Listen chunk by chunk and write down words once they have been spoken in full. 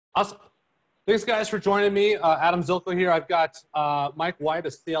Awesome. Thanks, guys, for joining me. Adam Zilko here. I've got Mike White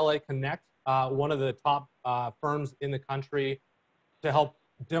of CLA Connect, one of the top firms in the country to help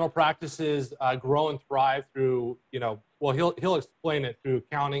dental practices grow and thrive through, well, he'll explain it through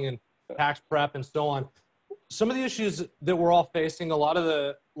accounting and tax prep and so on. Some of the issues that we're all facing, a lot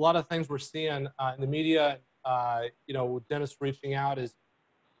of things we're seeing in the media, with dentists reaching out is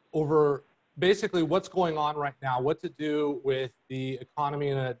over basically what's going on right now, what to do with the economy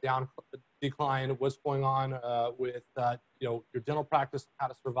in a decline, what's going on with your dental practice, how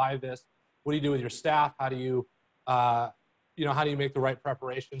to survive this, what do you do with your staff, how do you make the right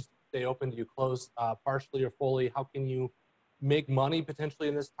preparations to stay open, do you close partially or fully, how can you make money potentially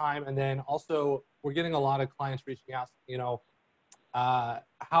in this time, and then also we're getting a lot of clients reaching out,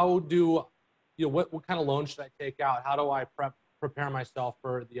 what kind of loan should I take out, how do I prepare myself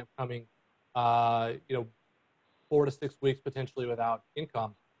for the upcoming 4 to 6 weeks potentially without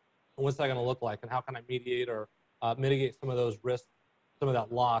income. And what's that going to look like? And how can I mediate or mitigate some of those risks, some of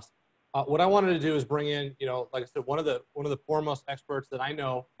that loss? What I wanted to do is bring in, like I said, one of the foremost experts that I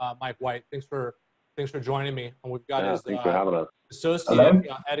know, Mike White. Thanks for joining me. And we've got his thanks for having us. associate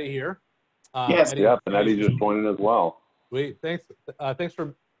Eddie here. Yes. Eddie, and Eddie just joining as well. Sweet. Thanks. Thanks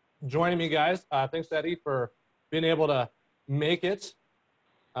for joining me, guys. Thanks, Eddie, for being able to make it.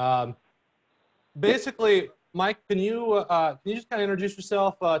 Basically, Mike, can you just kind of introduce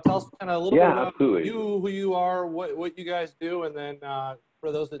yourself? Tell us kind of a little bit about you, who you are, what you guys do, and then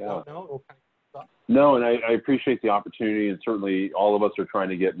for those that don't know, we'll kind of talk. No, and I appreciate the opportunity, and certainly all of us are trying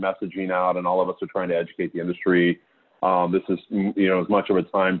to get messaging out, and all of us are trying to educate the industry. This is as much of a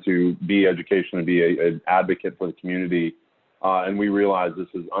time to be education and be an advocate for the community, and we realize this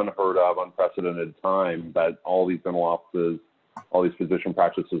is unheard of, unprecedented time that all these dental offices, all these physician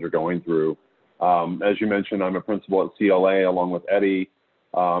practices are going through. As you mentioned, I'm a principal at CLA along with Eddie.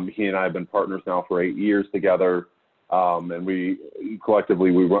 He and I have been partners now for 8 years together. And we collectively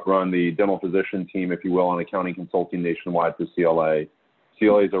run the dental physician team, if you will, on accounting consulting nationwide for CLA.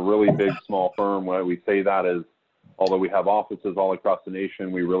 CLA is a really big, small firm. Why we say that is, although we have offices all across the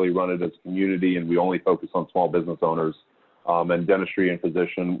nation, we really run it as a community, and we only focus on small business owners. And dentistry and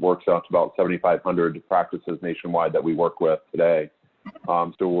physician works out to about 7,500 practices nationwide that we work with today.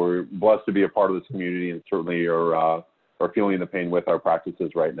 So we're blessed to be a part of this community, and certainly are feeling the pain with our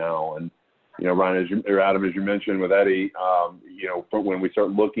practices right now. And Ryan, Adam, as you mentioned with Eddie, when we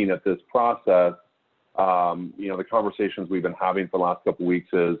start looking at this process, the conversations we've been having for the last couple of weeks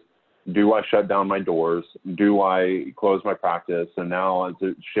is, do I shut down my doors? Do I close my practice? And now, as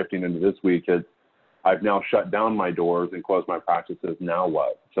it's shifting into this week, I've now shut down my doors and closed my practices. Now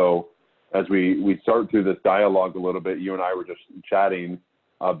what? So as we start through this dialogue a little bit, you and I were just chatting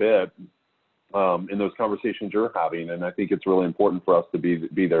a bit in those conversations you're having, and I think it's really important for us to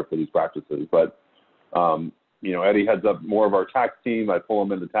be there for these practices. But Eddie heads up more of our tax team. I pull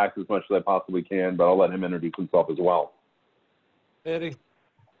him into tax as much as I possibly can, but I'll let him introduce himself as well. Eddie.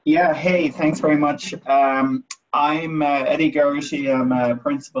 Yeah, hey, thanks very much. I'm Eddie Geraghty. I'm a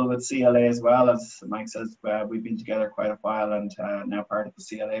principal with CLA as well. As Mike says, we've been together quite a while and now part of the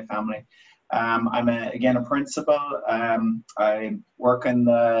CLA family. I'm again a principal. I work in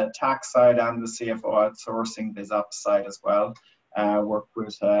the tax side and the CFO outsourcing biz ops side as well. Work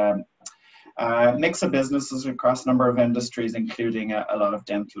with a mix of businesses across a number of industries, including a lot of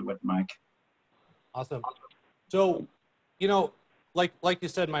dental with Mike. Awesome. So, like you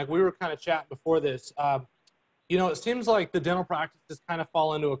said, Mike, we were kind of chatting before this. It seems like the dental practices kind of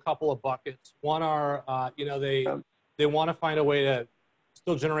fall into a couple of buckets. One are, they want to find a way to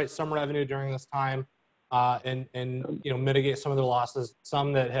still generate some revenue during this time and mitigate some of the losses.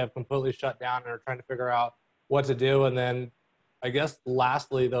 Some that have completely shut down and are trying to figure out what to do. And then I guess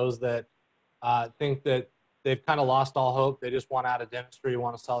lastly, those that think that they've kind of lost all hope. They just want out of dentistry,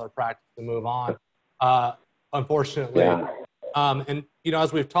 want to sell their practice and move on. Unfortunately. Yeah. And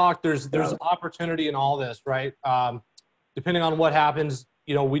as we've talked, there's opportunity in all this, right? Depending on what happens,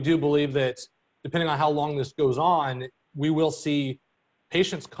 we do believe that depending on how long this goes on, we will see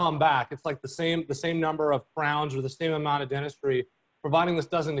patients come back. It's like the same number of crowns or the same amount of dentistry, providing this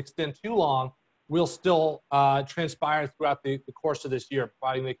doesn't extend too long, will still transpire throughout the course of this year,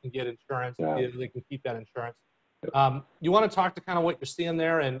 providing they can get insurance, they can keep that insurance. You want to talk to kind of what you're seeing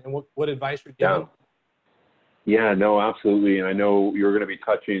there and what advice you're giving? Yeah, no, absolutely. And I know you're going to be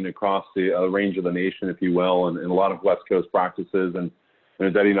touching across the range of the nation, if you will, and a lot of West Coast practices. And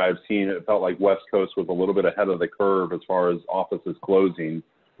as Eddie and I have seen, it felt like West Coast was a little bit ahead of the curve as far as offices closing.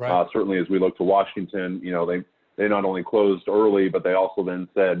 Right. Certainly, as we look to Washington, they not only closed early, but they also then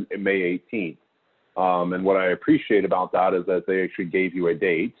said May 18th. And what I appreciate about that is that they actually gave you a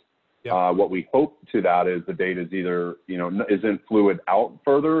date. Yeah. What we hope to that is the date is either, isn't fluid out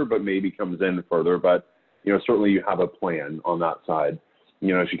further, but maybe comes in further. But, certainly you have a plan on that side.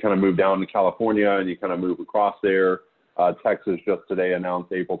 As you kind of move down to California and you kind of move across there, Texas just today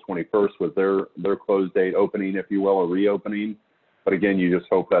announced April 21st was their close date opening, if you will, or reopening. But again, you just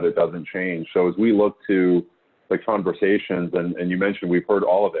hope that it doesn't change. So as we look to the conversations, and you mentioned we've heard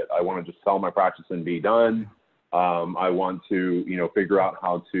all of it. I want to just sell my practice and be done. I want to, figure out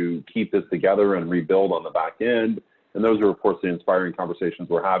how to keep this together and rebuild on the back end. And those are, of course, the inspiring conversations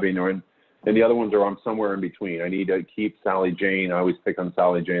we're having. And the other ones are I'm somewhere in between. I need to keep Sally Jane. I always pick on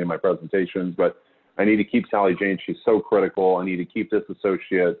Sally Jane in my presentations, but I need to keep Sally Jane. She's so critical. I need to keep this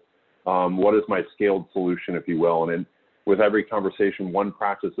associate. What is my scaled solution, if you will? And with every conversation, one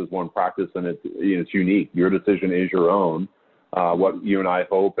practice is one practice, and it's unique. Your decision is your own. What you and I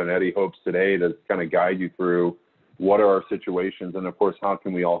hope, and Eddie hopes today, to kind of guide you through what are our situations, and of course, how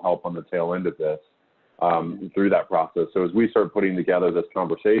can we all help on the tail end of this through that process. So as we start putting together this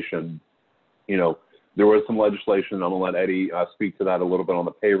conversation, there was some legislation, and I'm gonna let Eddie speak to that a little bit on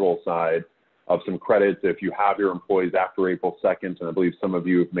the payroll side of some credits. If you have your employees after April 2nd, and I believe some of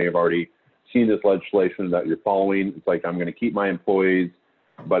you may have already seen this legislation that you're following, it's like, I'm going to keep my employees,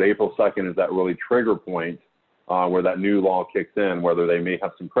 but April 2nd is that really trigger point where that new law kicks in, whether they may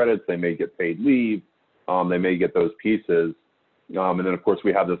have some credits, they may get paid leave, they may get those pieces. And then, of course,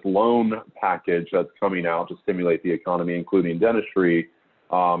 we have this loan package that's coming out to stimulate the economy, including dentistry,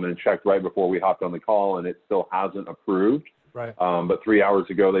 and checked right before we hopped on the call, and it still hasn't approved. Right. But 3 hours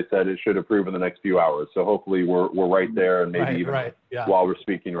ago, they said it should approve in the next few hours. So hopefully we're right there, and maybe even while we're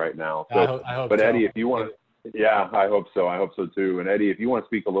speaking right now. So, I hope but so. Eddie, if you want to, yeah, I hope so. I hope so too. And Eddie, if you want to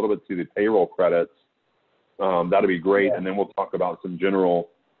speak a little bit to the payroll credits, that'd be great. Yeah. And then we'll talk about some general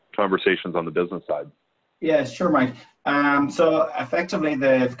conversations on the business side. Yeah, sure, Mike. So effectively,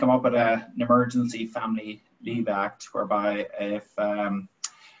 they've come up with an emergency family leave act, whereby if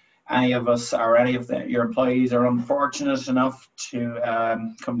any of us or any of your employees are unfortunate enough to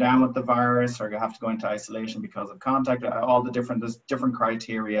come down with the virus, or you have to go into isolation because of contact, there's different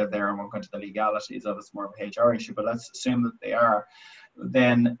criteria there, and we'll go into the legalities of it's more of a HR issue, but let's assume that they are,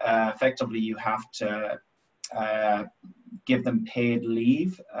 then effectively you have to give them paid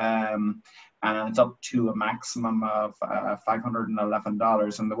leave, and it's up to a maximum of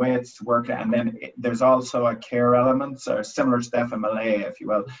 $511. And the way it's working, and then there's also a care element, so similar to the FMLA, if you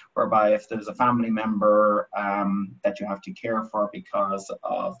will, whereby if there's a family member that you have to care for because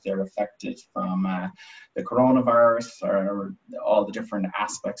of they're affected from the coronavirus, or all the different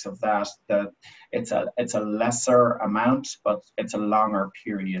aspects of that, it's a lesser amount, but it's a longer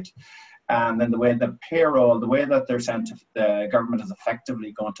period. And then the way that they're sent to the government is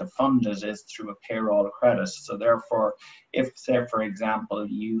effectively going to fund it is through a payroll credit. So therefore, if, say, for example,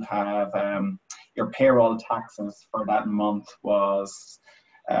 you have your payroll taxes for that month was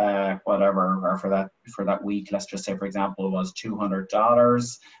whatever, or for that week, let's just say, for example, was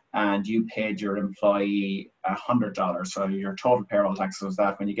 $200, and you paid your employee $100. So your total payroll taxes was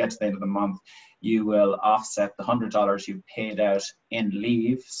that. When you get to the end of the month, you will offset the $100 you paid out in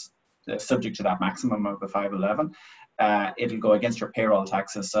leaves, subject to that maximum of the 511, it'll go against your payroll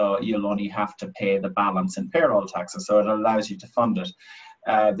taxes, so you'll only have to pay the balance in payroll taxes, so it allows you to fund it.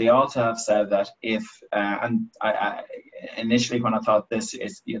 They also have said that if, and I initially when I thought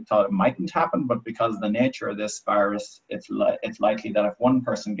you thought it mightn't happen, but because of the nature of this virus, it's likely that if one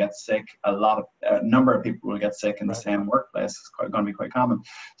person gets sick, a number of people will get sick in the same workplace. It's going to be quite common.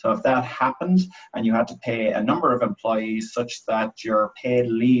 So if that happened and you had to pay a number of employees such that your paid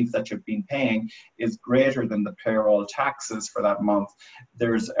leave that you've been paying is greater than the payroll taxes for that month,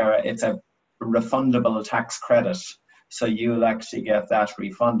 it's a refundable tax credit. So you'll actually get that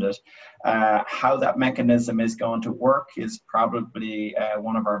refunded. How that mechanism is going to work is probably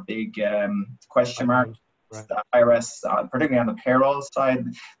one of our big question marks. Right. The IRS, particularly on the payroll side,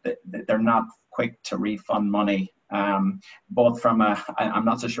 they're not quick to refund money. Both from I'm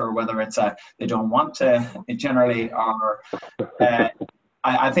not so sure whether it's they don't want to generally, or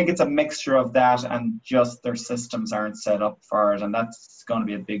I think it's a mixture of that and just their systems aren't set up for it, and that's going to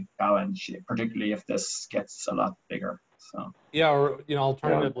be a big challenge, particularly if this gets a lot bigger. So yeah, or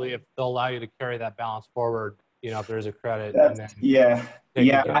alternatively, if they'll allow you to carry that balance forward, if there's a credit. I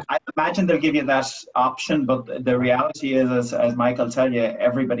imagine they'll give you that option, but the reality is, as Michael tell you,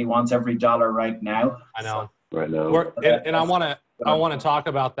 everybody wants every dollar right now. I know. Right now. And I want to talk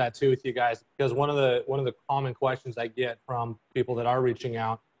about that too with you guys, because one of the common questions I get from people that are reaching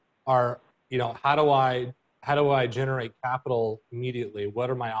out are, how do I how do I generate capital immediately? What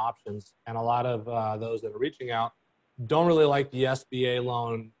are my options? And a lot of those that are reaching out don't really like the SBA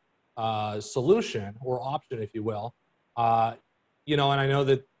loan solution or option, if you will. You know, and I know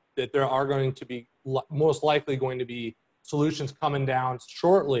that there are going to be most likely going to be solutions coming down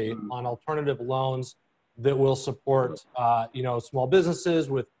shortly on alternative loans that will support you know, small businesses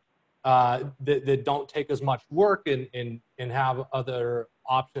with that don't take as much work and have other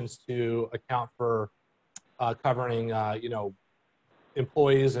options to account for covering you know,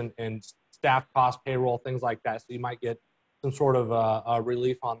 employees and staff costs, payroll, things like that. So you might get some sort of a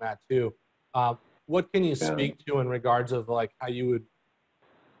relief on that too. What can you speak to in regards of like how you would,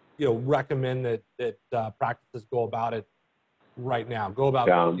 you know, recommend that practices go about it right now? Go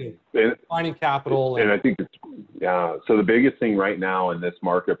about you know, finding capital. And I think it's, so the biggest thing right now in this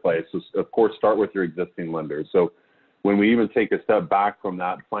marketplace is, of course, start with your existing lenders. So when we even take a step back from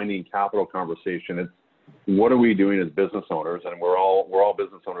that finding capital conversation, it's what are we doing as business owners? And we're all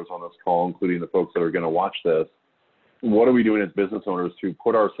business owners on this call, including the folks that are going to watch this. What are we doing as business owners to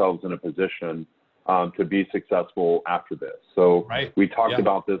put ourselves in a position to be successful after this? So we talked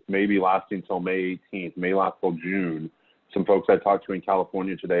about this maybe lasting till May 18th, may last till June. Some folks I talked to in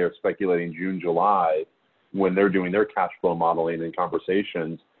California today are speculating June, July, when they're doing their cash flow modeling and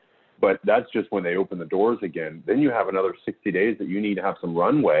conversations. But that's just when they open the doors again. Then you have another 60 days that you need to have some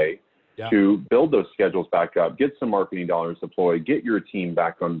runway to build those schedules back up, get some marketing dollars deployed, get your team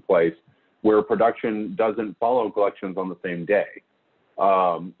back on place where production doesn't follow collections on the same day.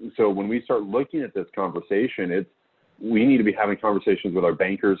 So when we start looking at this conversation, we need to be having conversations with our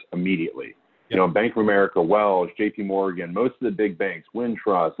bankers immediately. You know, Bank of America, Wells, JP Morgan, most of the big banks,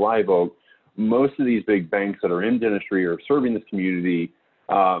 Wintrust, Live Oak, most of these big banks that are in dentistry or serving this community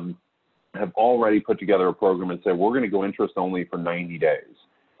have already put together a program and said, we're going to go interest only for 90 days.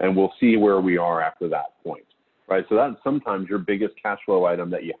 And we'll see where we are after that point, right? So that's sometimes your biggest cash flow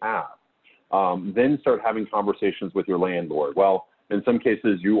item that you have. Then start having conversations with your landlord. Well, in some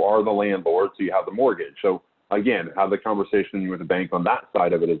cases, you are the landlord, so you have the mortgage. So again, have the conversation with the bank on that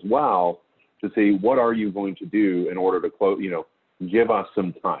side of it as well to see what are you going to do in order to close, you know, give us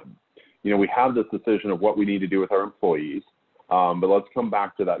some time. You know, we have this decision of what we need to do with our employees, but let's come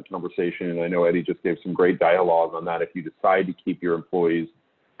back to that conversation. And I know Eddie just gave some great dialogue on that if you decide to keep your employees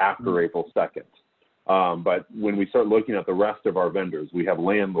after April 2nd. But when we start looking at the rest of our vendors, we have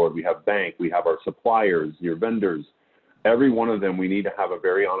landlord, we have bank, we have our suppliers, your vendors, every one of them, we need to have a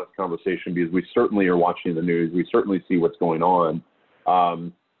very honest conversation because we certainly are watching the news. We certainly see what's going on.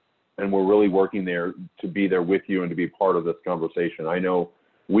 And we're really working there to be there with you and to be part of this conversation. I know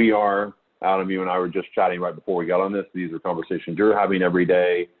we are. Adam, you and I were just chatting right before we got on this. These are conversations you're having every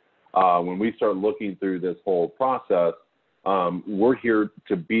day. When we start looking through this whole process, we're here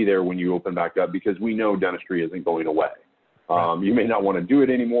to be there when you open back up because we know dentistry isn't going away. You may not want to do it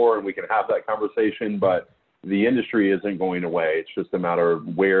anymore and we can have that conversation, but the industry isn't going away. It's just a matter of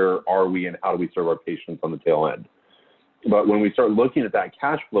where are we and how do we serve our patients on the tail end. But when we start looking at that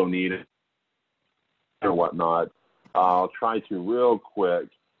cash flow need or whatnot, I'll try to real quick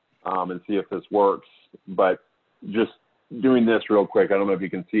and see if this works. But just doing this real quick, I don't know if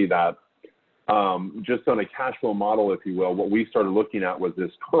you can see that. Just on a cash flow model, if you will, what we started looking at was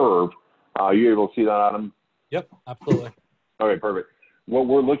this curve. Are you able to see that, Adam? Yep, absolutely. Okay, perfect. What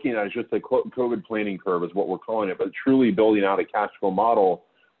we're looking at is just a COVID planning curve is what we're calling it, but truly building out a cash flow model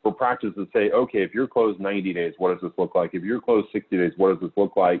for practice to say, okay, if you're closed 90 days, what does this look like? If you're closed 60 days, what does this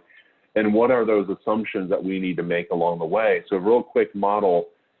look like? And what are those assumptions that we need to make along the way? So a real quick model,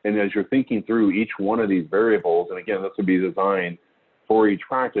 and as you're thinking through each one of these variables, and again, this would be designed for each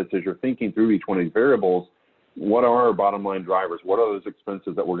practice, as you're thinking through each one of these variables, what are our bottom line drivers? What are those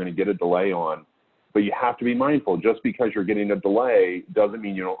expenses that we're going to get a delay on? But you have to be mindful, just because you're getting a delay doesn't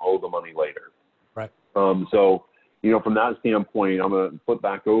mean you don't owe the money later. Right. So, you know, from that standpoint, I'm going to flip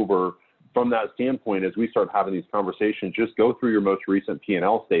back over. From that standpoint, as we start having these conversations, just go through your most recent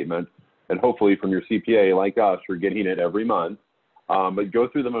P&L statement, and hopefully from your CPA, like us, you're getting it every month. But go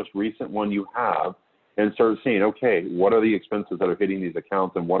through the most recent one you have and start saying, okay, what are the expenses that are hitting these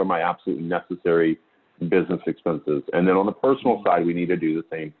accounts and what are my absolutely necessary business expenses? And then on the personal side, we need to do the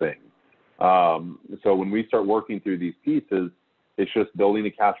same thing. So when we start working through these pieces, it's just building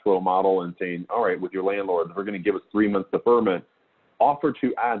a cash flow model and saying, all right, with your landlord, they're going to give us 3 months deferment. Offer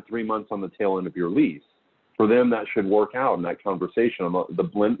to add 3 months on the tail end of your lease. For them, that should work out in that conversation.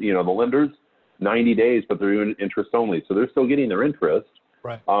 The lenders, 90 days, but they're doing interest only, so they're still getting their interest.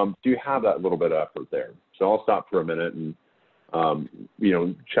 Right. Do you have that little bit of effort there? So I'll stop for a minute and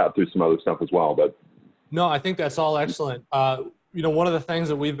chat through some other stuff as well. But no, I think that's all excellent. One of the things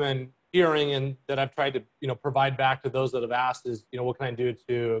that we've been hearing and that I've tried to, provide back to those that have asked is, what can I do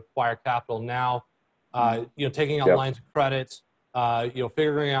to acquire capital now? Taking out Yep. lines of credit,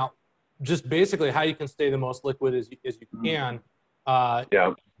 figuring out just basically how you can stay the most liquid as you can.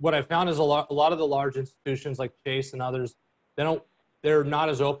 What I found is a lot of the large institutions like Chase and others, they're not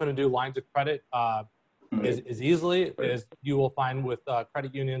as open to do lines of credit as easily as you will find with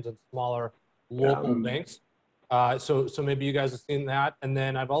credit unions and smaller local banks. So maybe you guys have seen that. And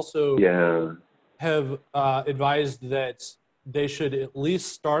then I've also have advised that they should at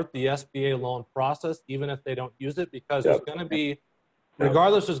least start the SBA loan process, even if they don't use it, because there's going to be,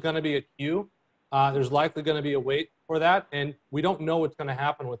 regardless, there's going to be a queue. There's likely going to be a wait for that. And we don't know what's going to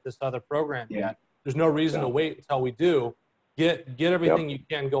happen with this other program yet. There's no reason to wait until we do. Get everything you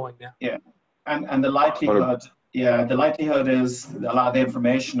can going now. Yeah. And the likelihood, the likelihood is a lot of the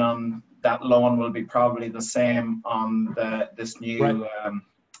information on that loan will be probably the same on this new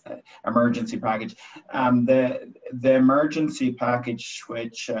emergency package. The emergency package,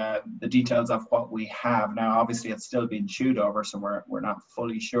 which the details of what we have now, obviously it's still being chewed over, so we're not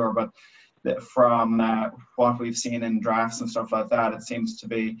fully sure, but from what we've seen in drafts and stuff like that, it seems to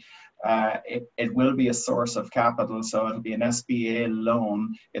be it will be a source of capital. So it'll be an SBA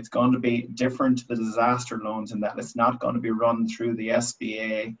loan. It's going to be different to the disaster loans in that it's not going to be run through the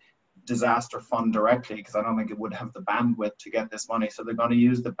SBA disaster fund directly, because I don't think it would have the bandwidth to get this money. So they're going to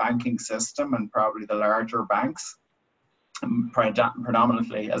use the banking system and probably the larger banks.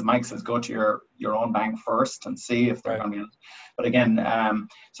 Predominantly, as Mike says, go to your own bank first and see if they're going to be. But again,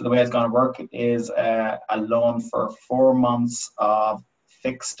 so the way it's going to work is a loan for 4 months of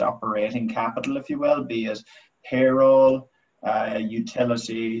fixed operating capital, if you will, be it payroll,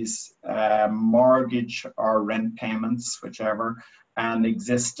 utilities, mortgage or rent payments, whichever, and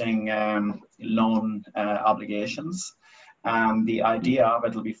existing loan obligations. And the idea of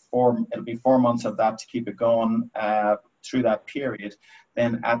it'll be 4 months of that to keep it going through that period.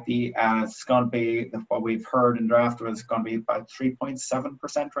 Then at the it's going to be, what we've heard in draft was going to be about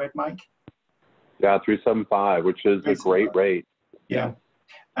 3.7%, right, Mike? Yeah, 3.75, which is a great rate. Yeah.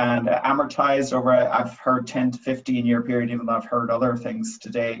 And amortized over, I've heard 10 to 15 year period, even though I've heard other things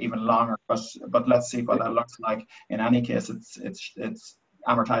today even longer. But let's see what that looks like. In any case, it's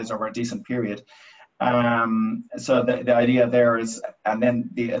amortized over a decent period. So the idea there is, and then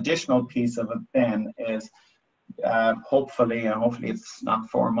the additional piece of it then is hopefully it's not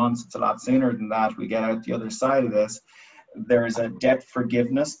 4 months, it's a lot sooner than that, we get out the other side of this. There's a debt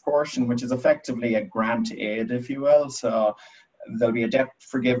forgiveness portion, which is effectively a grant aid, if you will. So there'll be a debt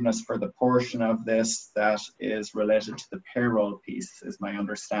forgiveness for the portion of this that is related to the payroll piece, is my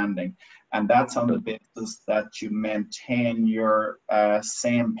understanding. And that's on the basis that you maintain your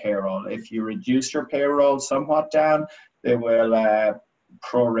same payroll. If you reduce your payroll somewhat down, they will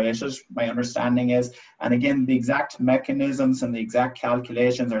prorate it, my understanding is. And again, the exact mechanisms and the exact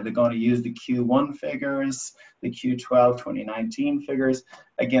calculations, are they going to use the Q1 figures, the Q12 2019 figures?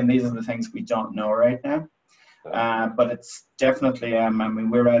 Again, these are the things we don't know right now. But it's definitely, I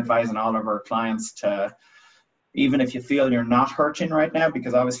mean, we're advising all of our clients to, even if you feel you're not hurting right now,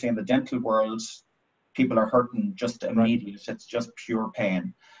 because obviously in the dental world, people are hurting just immediate. It's just pure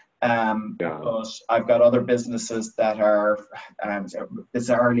pain. But I've got other businesses that are,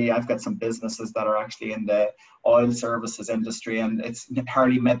 bizarrely, I've got some businesses that are actually in the oil services industry, and it's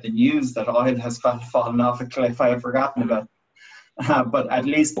hardly made the news that oil has fallen off a cliff. I had forgotten about. But at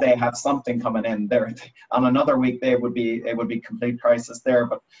least they have something coming in there. On another week, it would be complete crisis there.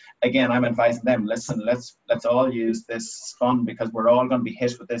 But again, I'm advising them, listen, let's all use this fund, because we're all going to be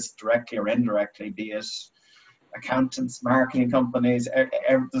hit with this directly or indirectly, be it accountants, marketing companies.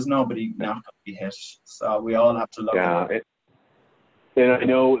 There's nobody not going to be hit. So we all have to look at it. And I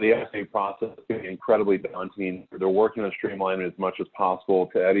know the SBA process can be incredibly daunting. They're working on streamlining as much as possible.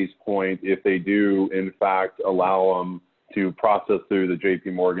 To Eddie's point, if they do, in fact, allow them to process through the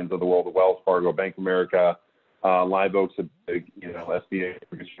JP Morgans of the world, the Wells Fargo, Bank of America, Live Oak's a big, SBA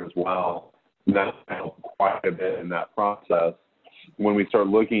producer as well. And that's helped quite a bit in that process. When we start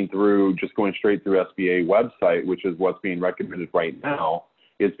looking through, just going straight through SBA website, which is what's being recommended right now,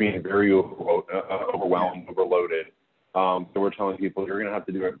 it's being very overwhelmed, overloaded. So we're telling people, you're going to have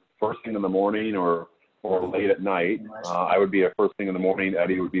to do it first thing in the morning or late at night. I would be a first thing in the morning.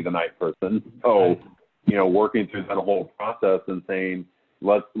 Eddie would be the night person. So, working through that whole process and saying,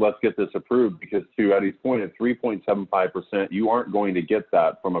 let's get this approved, because to Eddie's point, at 3.75%, you aren't going to get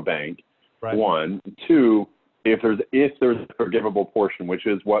that from a bank. Right. One. Two, if there's a forgivable portion, which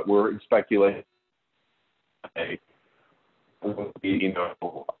is what we're speculating, the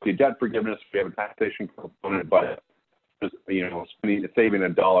debt forgiveness, we have a taxation component, but just, saving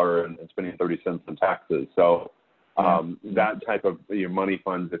 $1 and spending 30 cents in taxes. So that type of money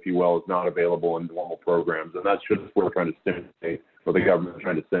funds, if you will, is not available in normal programs, and that's just what we're trying to stimulate, or the government is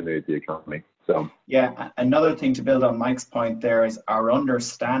trying to stimulate the economy. So yeah, another thing to build on Mike's point there is our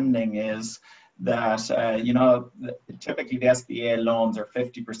understanding is that typically the SBA loans are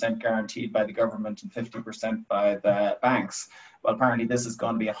 50% guaranteed by the government and 50% by the banks. Well, apparently this is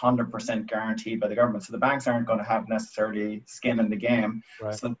going to be 100% guaranteed by the government, so the banks aren't going to have necessarily skin in the game.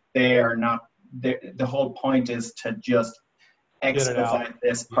 Right. So they are not. The whole point is to just expedite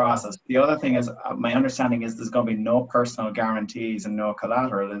this process. The other thing is, my understanding is there's going to be no personal guarantees and no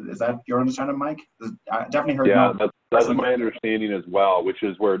collateral. Is that your understanding, Mike? I definitely heard no. Yeah, that's my understanding as well, which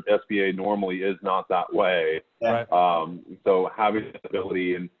is where SBA normally is not that way. Yeah. So having the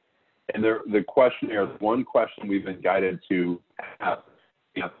ability and the questionnaire, one question we've been guided to have,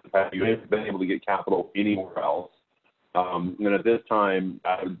 you haven't been able to get capital anywhere else. And at this time,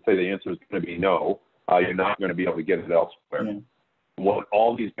 I would say the answer is going to be no. You're not going to be able to get it elsewhere. Yeah. What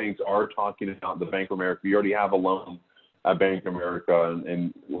all these banks are talking about, the Bank of America, you already have a loan at Bank of America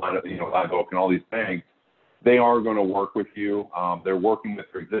and Live Oak and all these banks. They are going to work with you. They're working with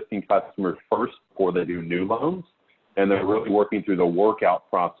their existing customers first before they do new loans, and they're really working through the workout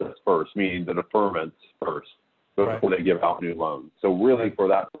process first, meaning the deferments first before they give out new loans. So really, for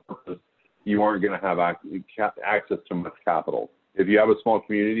that purpose, you aren't going to have access to much capital. If you have a small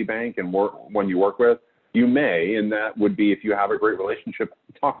community bank and one you work with, you may, and that would be if you have a great relationship,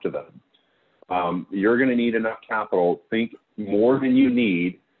 talk to them. You're going to need enough capital. Think more than you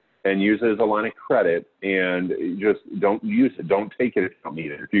need and use it as a line of credit, and just don't use it. Don't take it if you don't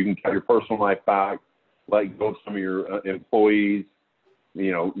need it. If you can cut your personal life back, let go of some of your employees,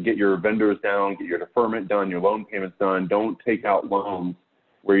 get your vendors down, get your deferment done, your loan payments done. Don't take out loans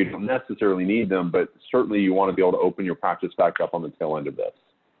where you don't necessarily need them, but certainly you want to be able to open your practice back up on the tail end of this.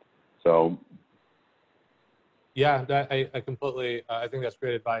 So. Yeah, I completely, I think that's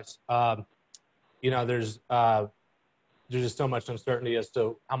great advice. There's just so much uncertainty as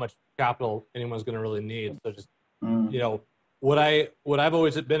to how much capital anyone's going to really need. So just, what I've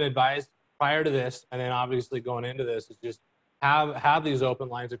always been advised prior to this, and then obviously going into this, is just have these open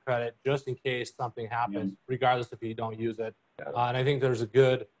lines of credit just in case something happens, regardless if you don't use it. And I think there's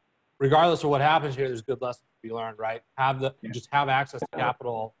regardless of what happens here, there's good lessons to be learned, right? Just have access to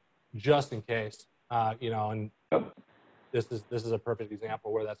capital just in case, and this is a perfect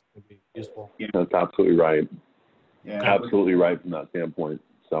example where that's going to be useful. Yeah. That's absolutely right. Yeah, absolutely right from that standpoint.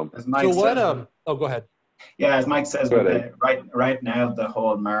 So go ahead. Yeah, as Mike says, right now the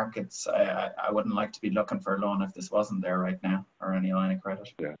whole markets, I wouldn't like to be looking for a loan if this wasn't there right now, or any line of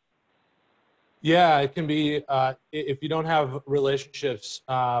credit. Yeah, it can be if you don't have relationships.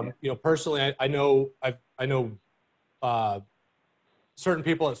 Personally, I know certain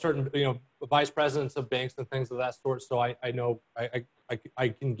people at certain vice presidents of banks and things of that sort. So I know I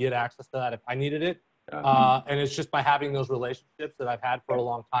can get access to that if I needed it. And it's just by having those relationships that I've had for a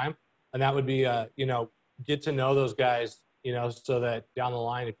long time, and that would be get to know those guys, so that down the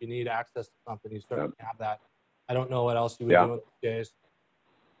line, if you need access to something, you certainly have that. I don't know what else you would do in these days.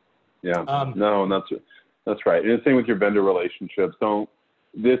 No, and that's right. And the same with your vendor relationships.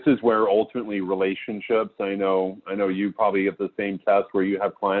 This is where ultimately relationships, I know you probably get the same test where you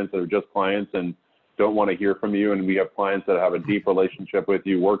have clients that are just clients and don't want to hear from you. And we have clients that have a deep relationship with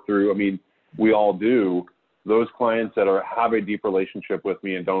you, work through. I mean, we all do. Those clients that have a deep relationship with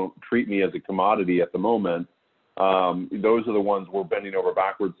me and don't treat me as a commodity at the moment, those are the ones we're bending over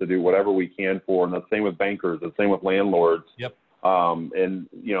backwards to do whatever we can for. And the same with bankers, the same with landlords. Yep. And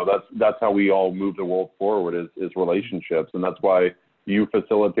that's how we all move the world forward is relationships. And that's why you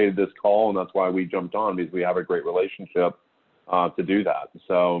facilitated this call, and that's why we jumped on, because we have a great relationship to do that.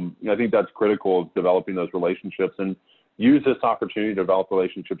 So I think that's critical, developing those relationships, and use this opportunity to develop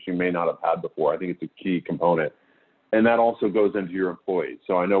relationships you may not have had before. I think it's a key component. And that also goes into your employees.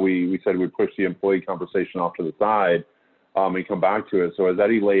 So I know we said we'd push the employee conversation off to the side and come back to it. So as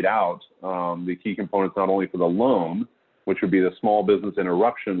Eddie laid out, the key components not only for the loan, which would be the small business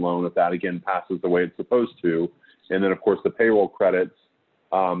interruption loan, if that again passes the way it's supposed to, and then of course the payroll credits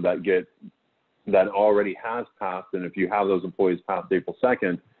that already has passed. And if you have those employees past April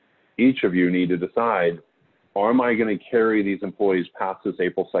 2nd, each of you need to decide, am I going to carry these employees past this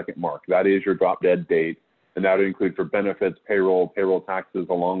April 2nd mark? That is your drop dead date. And that would include for benefits, payroll taxes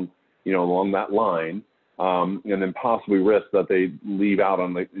along that line. And then possibly risk that they leave out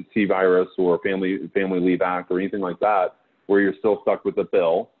on the C virus or Family Leave Act or anything like that, where you're still stuck with the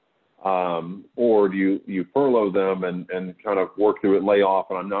bill. Or do you furlough them and kind of work through it, lay off,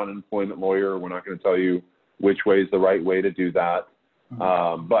 and I'm not an employment lawyer. We're not going to tell you, which way is the right way to do that.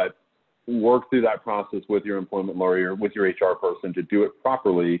 But work through that process with your employment lawyer, with your HR person to do it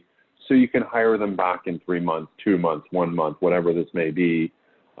properly so you can hire them back in 3 months, 2 months, 1 month, whatever this may be.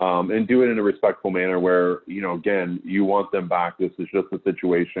 And do it in a respectful manner where, you know, again, you want them back. This is just a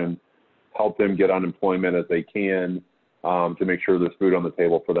situation. Help them get unemployment as they can to make sure there's food on the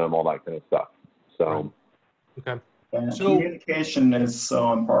table for them, all that kind of stuff. So, okay. So communication is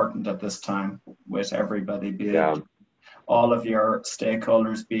so important at this time with everybody, be it all of your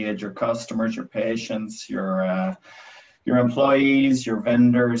stakeholders, be it your customers, your patients, your employees, your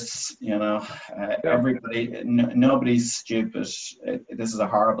vendors, you know, everybody, nobody's stupid. This is a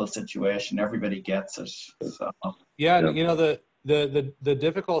horrible situation. Everybody gets it. So. Yeah, and you know, the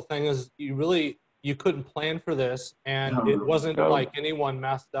difficult thing is you couldn't plan for this, and it wasn't like anyone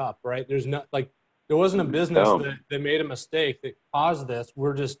messed up, right? There wasn't a business that made a mistake that caused this.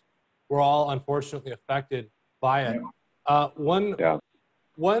 We're all unfortunately affected by it.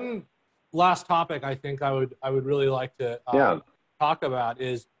 One last topic I think I would really like to talk about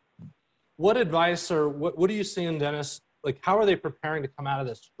is what advice or what do you see in dentists, like how are they preparing to come out of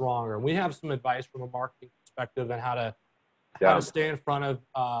this stronger? And we have some advice from a marketing perspective on how to stay in front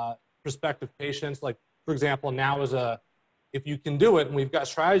of prospective patients. Like, for example, if you can do it, and we've got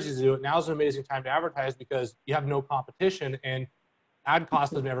strategies to do it, now's an amazing time to advertise because you have no competition and ad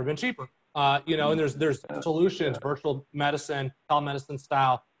costs have never been cheaper. You know, and there's solutions, virtual medicine, telemedicine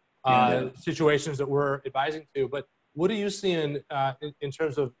style situations that we're advising to. But what do you see in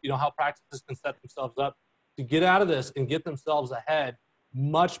terms of, you know, how practices can set themselves up to get out of this and get themselves ahead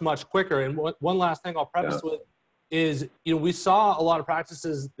much, much quicker? And one last thing I'll preface with is, you know, we saw a lot of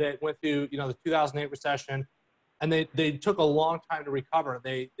practices that went through, you know, the 2008 recession, and they took a long time to recover.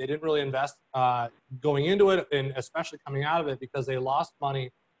 They didn't really invest going into it, and especially coming out of it, because they lost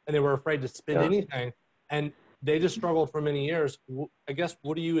money and they were afraid to spend anything. And they just struggled for many years. I guess,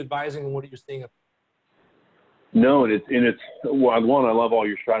 what are you advising and what are you seeing? No, and it's one, I love all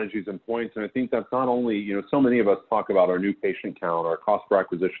your strategies and points. And I think that's not only, you know, so many of us talk about our new patient count, our cost per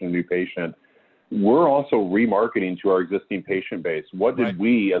acquisition of new patient. We're also remarketing to our existing patient base. What did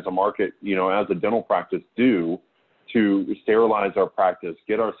we as a market, you know, as a dental practice do to sterilize our practice,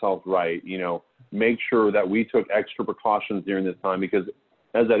 get ourselves right, you know, make sure that we took extra precautions during this time? Because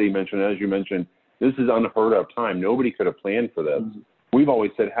as Eddie mentioned, as you mentioned, this is unheard of time. Nobody could have planned for this. We've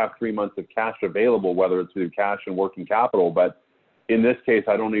always said have 3 months of cash available, whether it's through cash and working capital. But in this case,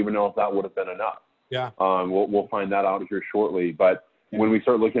 I don't even know if that would have been enough. Yeah. We'll find that out here shortly. But when we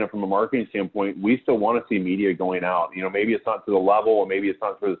start looking at it from a marketing standpoint, we still want to see media going out. You know, maybe it's not to the level, or maybe it's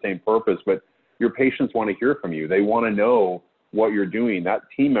not for the same purpose, but your patients want to hear from you. They want to know what you're doing. That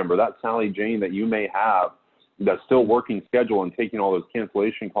team member, that Sally Jane that you may have that's still working schedule and taking all those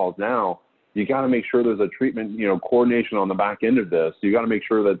cancellation calls now, you got to make sure there's a treatment, you know, coordination on the back end of this. You got to make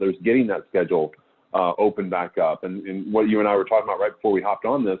sure that there's getting that schedule open back up. And what you and I were talking about right before we hopped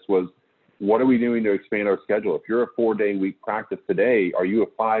on this was, what are we doing to expand our schedule? If you're a 4-day-a-week practice today, are you a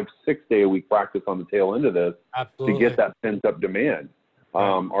 5-6-day-a-week practice on the tail end of this to get that pent-up demand?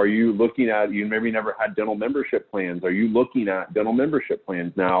 Are you looking at, you maybe never had dental membership plans. Are you looking at dental membership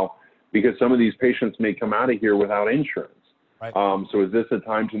plans now? Because some of these patients may come out of here without insurance. So is this a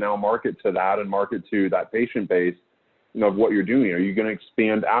time to now market to that and market to that patient base of what you're doing? Are you going to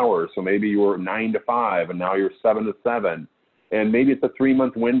expand hours? So maybe you were 9 to 5 and now you're 7 to 7. And maybe it's a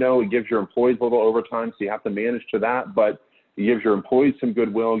 3-month window. It gives your employees a little overtime, so you have to manage to that. But it gives your employees some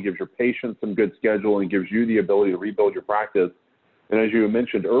goodwill, gives your patients some good schedule, and gives you the ability to rebuild your practice. And as you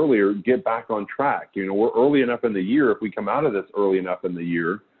mentioned earlier, get back on track. You know, we're early enough in the year, if we come out of this early enough in the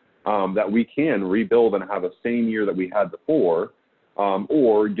year, that we can rebuild and have the same year that we had before,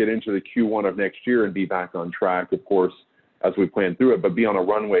 or get into the Q1 of next year and be back on track, of course, as we plan through it, but be on a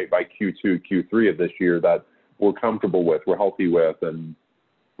runway by Q2, Q3 of this year that we're comfortable with, we're healthy with, and,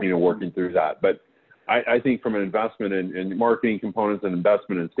 you know, working through that. But I think from an investment in marketing components and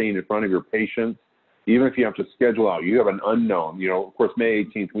investment in staying in front of your patients, even if you have to schedule out, you have an unknown, you know, of course, May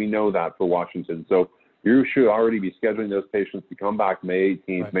 18th, we know that for Washington. So you should already be scheduling those patients to come back May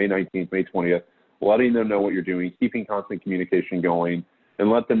 18th, May 19th, May 20th, letting them know what you're doing, keeping constant communication going,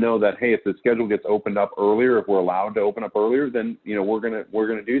 and let them know that, hey, if the schedule gets opened up earlier, if we're allowed to open up earlier, then, you know, we're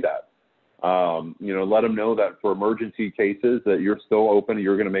gonna do that. You know, let them know that for emergency cases that you're still open,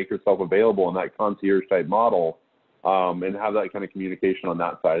 you're going to make yourself available in that concierge type model, and have that kind of communication on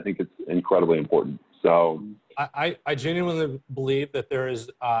that side. I think it's incredibly important. So I genuinely believe that there's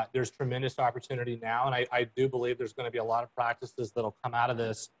tremendous opportunity now. And I do believe there's going to be a lot of practices that'll come out of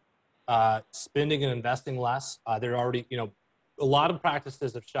this, spending and investing less. They're already, you know, a lot of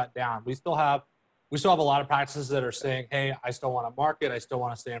practices have shut down. We still have we still have a lot of practices that are saying, hey, I still want to market, I still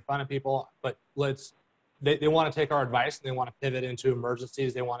want to stay in front of people, but they want to take our advice and they want to pivot into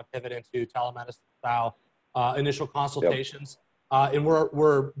emergencies. They want to pivot into telemedicine style initial consultations. And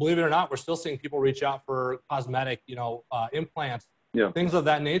we're, believe it or not, we're still seeing people reach out for cosmetic, implants, things of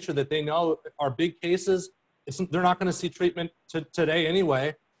that nature that they know are big cases. They're not going to see treatment today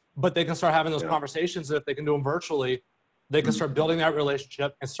anyway, but they can start having those conversations. And if they can do them virtually, they can start building that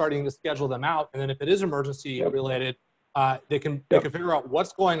relationship and starting to schedule them out. And then if it is emergency related, they can figure out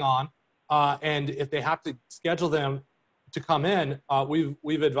what's going on. And if they have to schedule them to come in,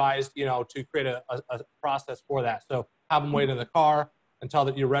 we've advised, to create a process for that. So have them wait in the car until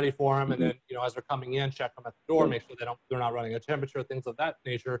that you're ready for them. And then, as they're coming in, check them at the door, make sure they're not running a temperature, things of that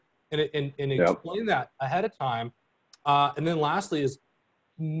nature. And explain that ahead of time. And then lastly is,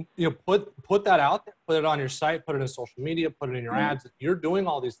 put that out there, put it on your site, put it in social media, put it in your ads. You're doing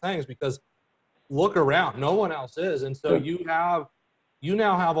all these things because look around, no one else is. And so you now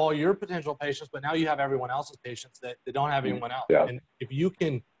have all your potential patients, but now you have everyone else's patients that don't have anyone else. And if you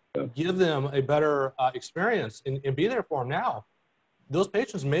can give them a better experience and be there for them now, those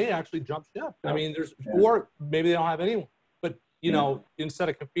patients may actually jump ship. I mean, or maybe they don't have anyone, but instead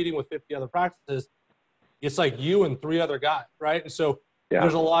of competing with 50 other practices, it's like you and 3 other guys, right? And so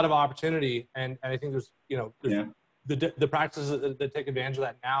there's a lot of opportunity, and I think there's the practices that take advantage of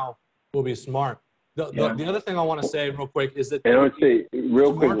that now will be smart. The other thing I want to say real quick is that, and I would say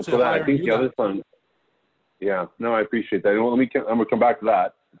real quick for that, I think the other thing, I appreciate that. I'm going to come back to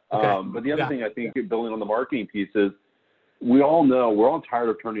that. Okay. But the other thing I think, building on the marketing piece, is we all know, we're all tired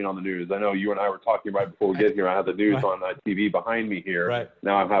of turning on the news. I know you and I were talking right before we get here. I have the news on TV behind me here. Right.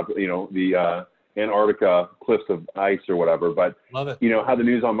 Now I have, the Antarctica cliffs of ice or whatever, but, have the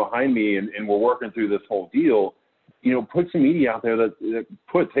news on behind me, and we're working through this whole deal. Put some media out there that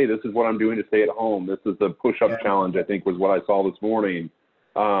puts, hey, this is what I'm doing to stay at home. This is the push-up challenge, I think, was what I saw this morning.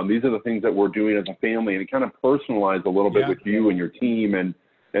 These are the things that we're doing as a family, and it kind of personalized a little bit with you and your team and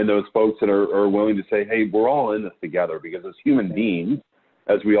those folks that are willing to say, hey, we're all in this together, because as human beings,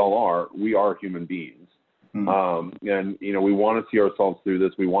 as we all are, we are human beings. And, we want to see ourselves through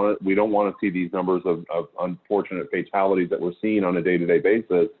this. We don't want to see these numbers of unfortunate fatalities that we're seeing on a day-to-day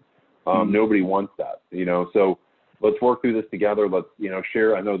basis. Nobody wants that, so let's work through this together. Let's,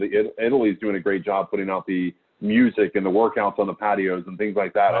 share. I know that Italy's doing a great job putting out the music and the workouts on the patios and things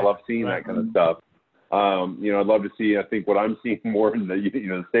like that. I love seeing that kind of stuff. I'd love to see, I think what I'm seeing more in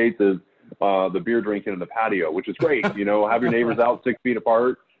the States is the beer drinking in the patio, which is great. Have your neighbors out 6 feet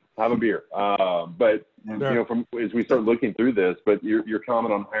apart, have a beer. But, as we start looking through this, but your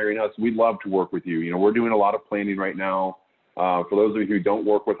comment on hiring us, we'd love to work with you. We're doing a lot of planning right now. For those of you who don't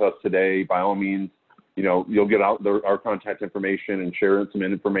work with us today, by all means, you'll get out our contact information and share some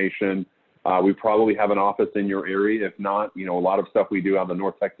information. We probably have an office in your area. If not, a lot of stuff we do out of the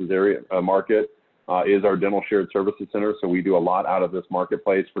North Texas area market is our dental shared services center. So we do a lot out of this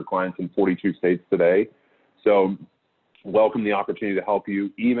marketplace for clients in 42 states today. So welcome the opportunity to help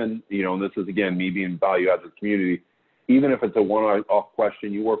you, even, and this is, again, me being value add to the community, even if it's a one-off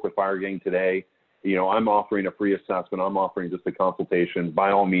question, you work with Firegang today, I'm offering a free assessment. I'm offering just a consultation.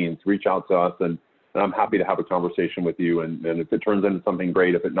 By all means, reach out to us, and I'm happy to have a conversation with you. And if it turns into something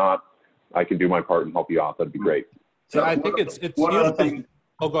great, if it not, I can do my part and help you out. That'd be great. So I think it's one other thing.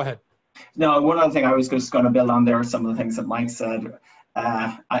 Oh, go ahead. No, one other thing I was just going to build on there, some of the things that Mike said.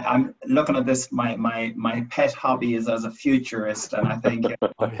 I'm looking at this, my pet hobby is as a futurist, and I think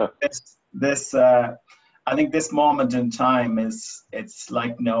I think this moment in time it's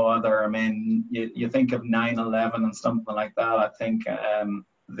like no other. I mean, you think of 9/11 and something like that. I think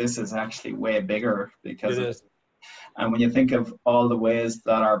this is actually way bigger, because and when you think of all the ways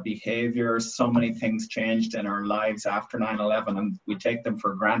that our behavior, so many things changed in our lives after 9/11, and we take them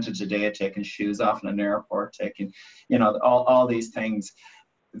for granted today, taking shoes off in an airport, taking, all these things.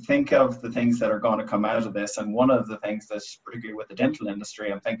 Think of the things that are going to come out of this. And one of the things that's particularly with the dental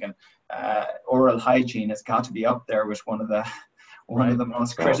industry, I'm thinking oral hygiene has got to be up there with one of the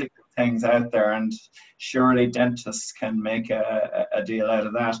most critical things out there, and surely dentists can make a deal out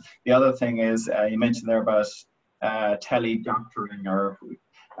of that. The other thing is, you mentioned there about tele-doctoring, or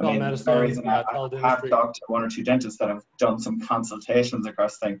I mean, I've talked to 1 or 2 dentists that have done some consultations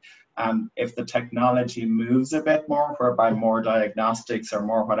across things, and if the technology moves a bit more, whereby more diagnostics or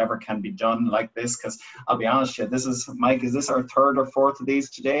more whatever can be done like this, because I'll be honest with you, Mike, is this our 3rd or 4th of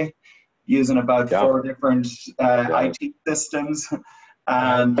these today, using about 4 different IT systems?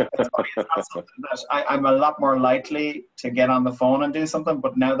 And it's not something that I'm a lot more likely to get on the phone and do something,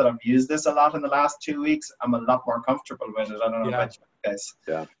 but now that I've used this a lot in the last 2 weeks, I'm a lot more comfortable with it. I don't know about you guys.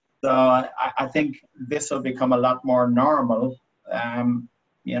 So I think this will become a lot more normal,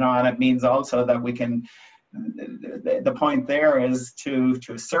 you know, and it means also that we can, the point there is to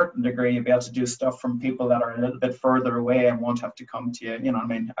a certain degree, you'll be able to do stuff from people that are a little bit further away and won't have to come to you, you know what I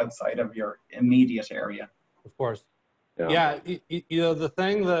mean, outside of your immediate area. Of course. Yeah, you know, the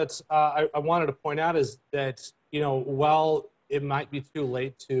thing that I wanted to point out is that, you know, while it might be too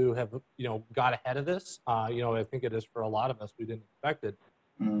late to have, you know, got ahead of this, you know, I think it is for a lot of us, we didn't expect it.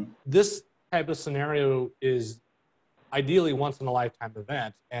 This type of scenario is ideally once in a lifetime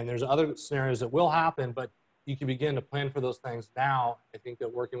event, and there's other scenarios that will happen, but you can begin to plan for those things now. I think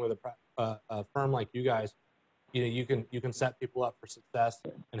that working with a firm like you guys, you know, you can set people up for success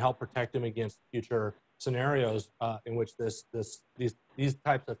and help protect them against future scenarios in which these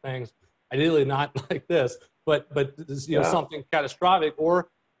types of things, ideally not like this, but you know, something catastrophic or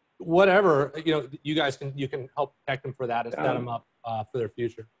whatever, you know, you can help protect them for that and set them up for their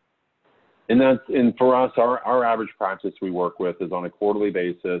future. And for us, our average practice we work with is on a quarterly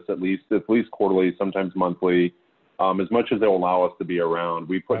basis, at least quarterly, sometimes monthly, as much as they'll allow us to be around.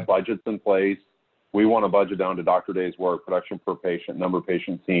 We put budgets in place. We want to budget down to doctor days work, production per patient, number of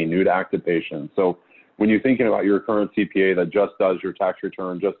patients seen, new to active patients. So when you're thinking about your current CPA that just does your tax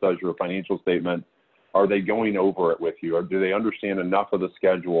return, just does your financial statement, are they going over it with you? Or do they understand enough of the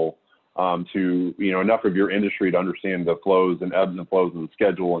schedule to, you know, enough of your industry to understand the flows and ebbs and flows of the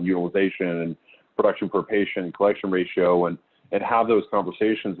schedule and utilization and production per patient and collection ratio and have those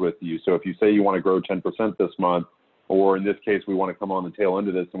conversations with you? So if you say you want to grow 10% this month, or in this case, we want to come on the tail end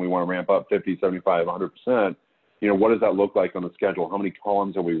of this and we want to ramp up 50, 75, 100%, you know, what does that look like on the schedule? How many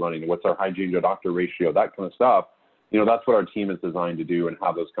columns are we running? What's our hygiene to doctor ratio? That kind of stuff. You know, that's what our team is designed to do and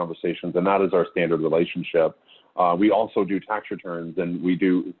have those conversations. And that is our standard relationship. We also do tax returns, and we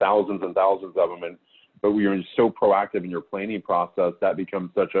do thousands and thousands of them. But we are so proactive in your planning process, that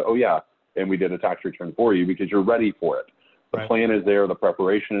becomes such a, oh yeah, and we did a tax return for you because you're ready for it. The plan is there, the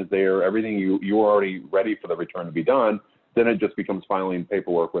preparation is there, everything you're already ready for the return to be done. Then it just becomes filing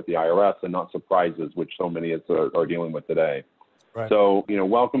paperwork with the IRS and not surprises, which so many are dealing with today. So, you know,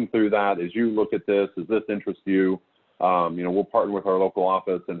 welcome through that. As you look at this, does this interest you? You know, we'll partner with our local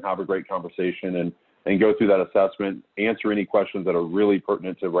office and have a great conversation and go through that assessment, answer any questions that are really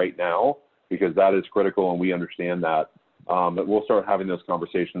pertinent to right now, because that is critical and we understand that. But we'll start having those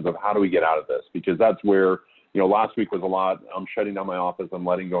conversations of how do we get out of this, because that's where, you know, last week was a lot. I'm shutting down my office. I'm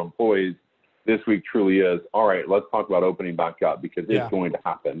letting go employees. This week truly is, all right, let's talk about opening back up because it's going to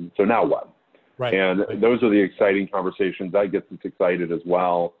happen. So now what? And those are the exciting conversations. That gets us excited as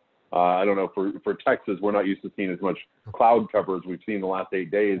well. I don't know, for Texas, we're not used to seeing as much cloud cover as we've seen the last 8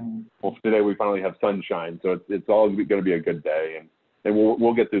 days. Well, today we finally have sunshine. So it's all going to be a good day. And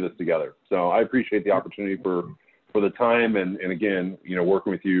we'll get through this together. So I appreciate the opportunity for the time. And again, you know,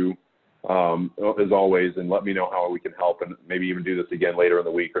 working with you as always, and let me know how we can help and maybe even do this again later in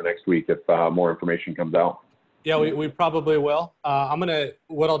the week or next week if more information comes out. Yeah, we probably will.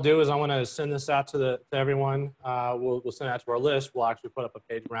 What I'll do is I'm gonna send this out to everyone. We'll send it out to our list. We'll actually put up a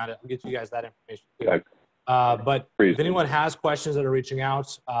page around it. I'll get you guys that information too. Okay. But if anyone has questions that are reaching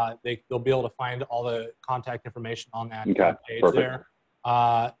out, they'll be able to find all the contact information on that page there.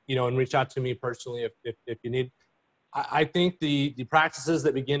 You know, and reach out to me personally if you need. I think the practices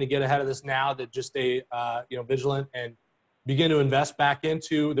that begin to get ahead of this now, that just stay you know, vigilant and begin to invest back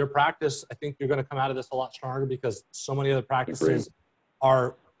into their practice, I think you're going to come out of this a lot stronger, because so many other practices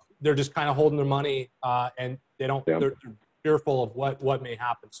they're just kind of holding their money and they're fearful of what may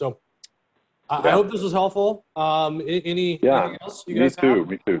happen. So I hope this was helpful. Anything else you guys have?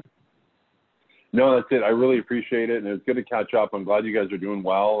 Me too. No, that's it. I really appreciate it, and it's good to catch up. I'm glad you guys are doing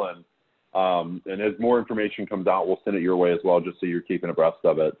well, and as more information comes out, we'll send it your way as well, just so you're keeping abreast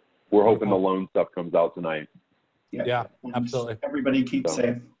of it. We're hoping the loan stuff comes out tonight. Yeah, absolutely. Everybody keep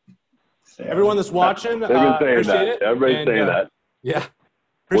safe. Everyone that's watching, appreciate it. Everybody's saying that. Yeah.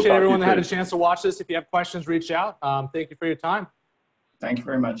 Appreciate everyone that had a chance to watch this. If you have questions, reach out. Thank you for your time. Thank you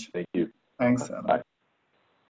very much. Thank you. Thanks. Bye.